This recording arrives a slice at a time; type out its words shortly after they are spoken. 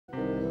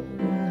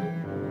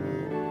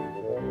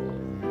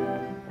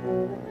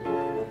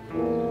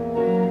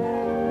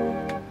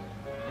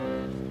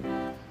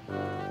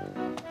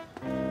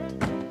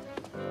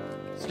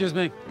Excuse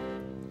me.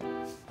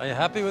 Are you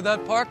happy with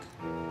that park?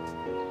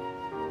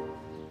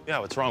 Yeah,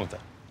 what's wrong with that?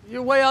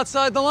 You're way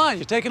outside the line.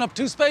 You're taking up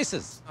 2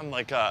 spaces. I'm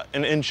like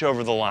an inch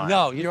over the line.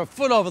 No, you're a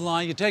foot over the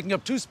line. You're taking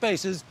up 2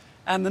 spaces,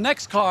 and the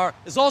next car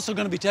is also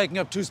going to be taking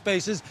up 2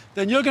 spaces.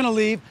 Then you're going to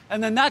leave,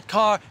 and then that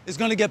car is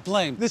going to get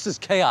blamed. This is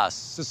chaos.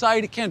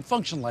 Society can't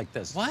function like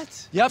this.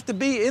 What? You have to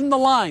be in the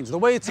lines, the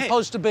way it's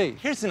supposed to be.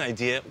 Here's an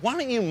idea. Why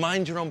don't you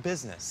mind your own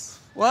business?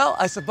 Well,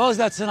 I suppose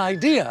that's an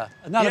idea.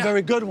 Not a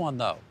very good one,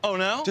 though. Oh,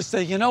 no? Just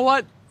say, you know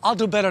what? I'll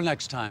do better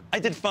next time. I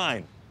did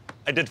fine.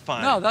 I did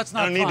fine. No, that's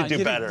not I fine. need to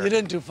do better. You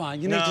didn't do fine.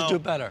 You need to do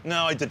better.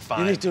 No, I did fine.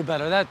 You need to do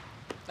better.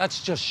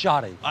 That's just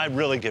shoddy. I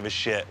really give a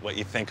shit what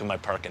you think of my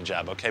parking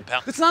job, okay,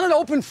 pal? It's not an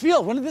open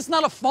field. This is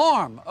not a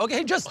farm,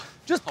 okay? Just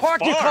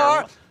park your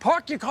car.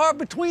 Park your car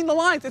between the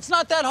lines. It's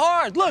not that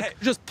hard. Look, Hey,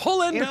 just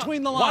pull in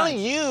between the lines. Why don't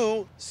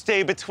you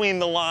stay between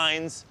the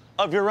lines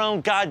of your own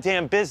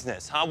goddamn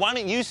business, huh? Why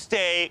don't you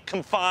stay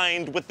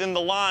confined within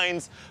the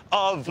lines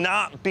of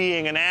not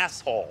being an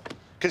asshole?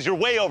 Because you're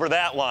way over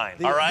that line,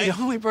 all right? The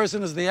only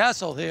person who's the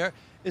asshole here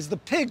is the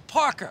pig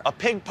Parker. A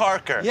pig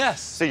Parker? Yes.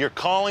 So you're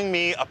calling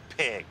me a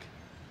pig?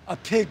 A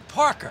pig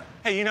Parker.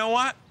 Hey, you know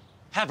what?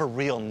 Have a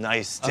real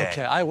nice day.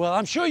 Okay, I will.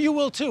 I'm sure you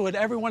will too, at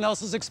everyone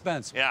else's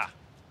expense. Yeah,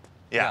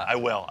 I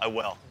will.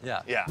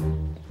 Yeah. Yeah.